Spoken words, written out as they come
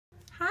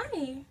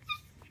Hi,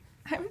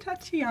 I'm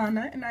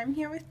Tatiana and I'm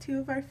here with two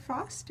of our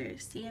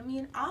fosters, Sammy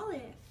and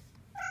Olive.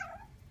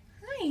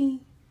 Hi.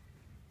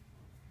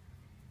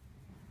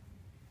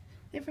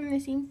 They're from the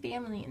same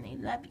family and they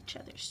love each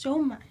other so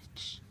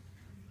much.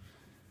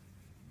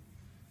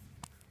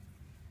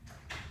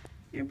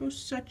 You're both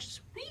such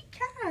sweet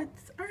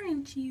cats,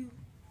 aren't you?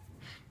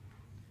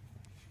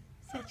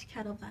 Such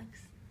cuddle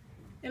bugs.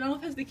 And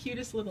Olive has the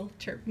cutest little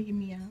chirpy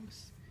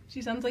meows.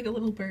 She sounds like a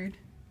little bird.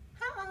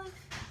 Hi, Olive.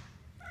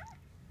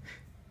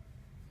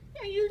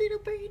 Are you a little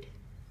bird?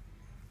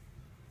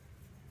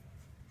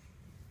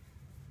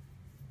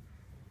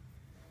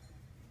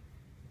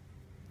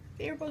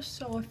 They are both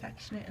so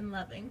affectionate and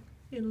loving.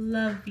 They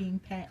love being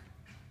pet.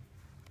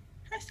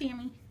 Hi,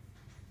 Sammy.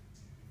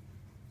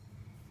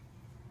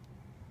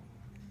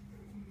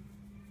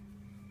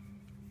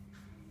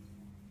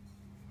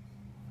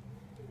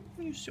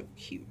 You're so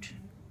cute.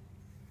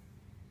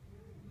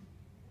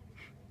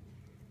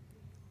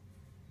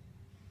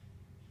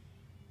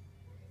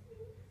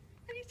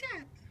 What is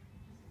that?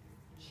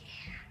 Yeah.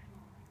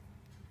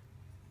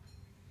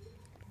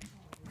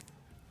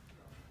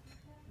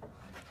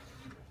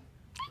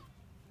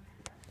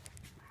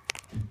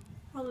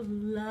 Olive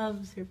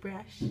loves her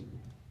brush.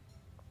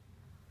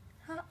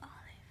 Huh, Olive?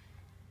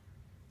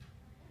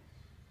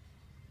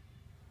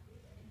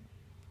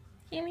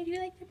 Sammy, do you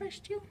like the brush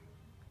too?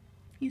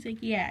 He's like,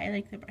 yeah, I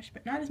like the brush,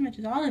 but not as much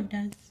as Olive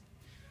does.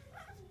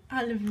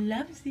 Olive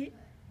loves it.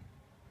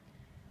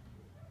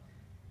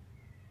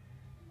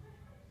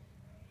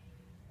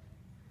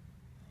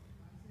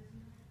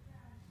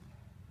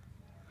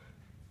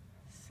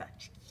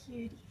 Such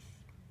cuties.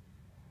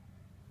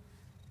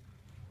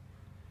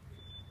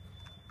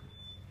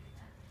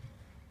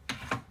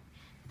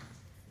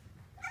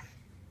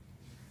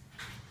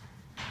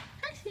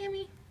 Hi,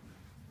 Sammy.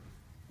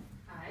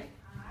 Hi.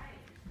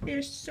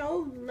 They're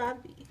so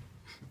lovey.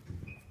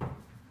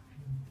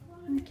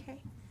 Okay.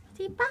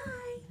 Say bye.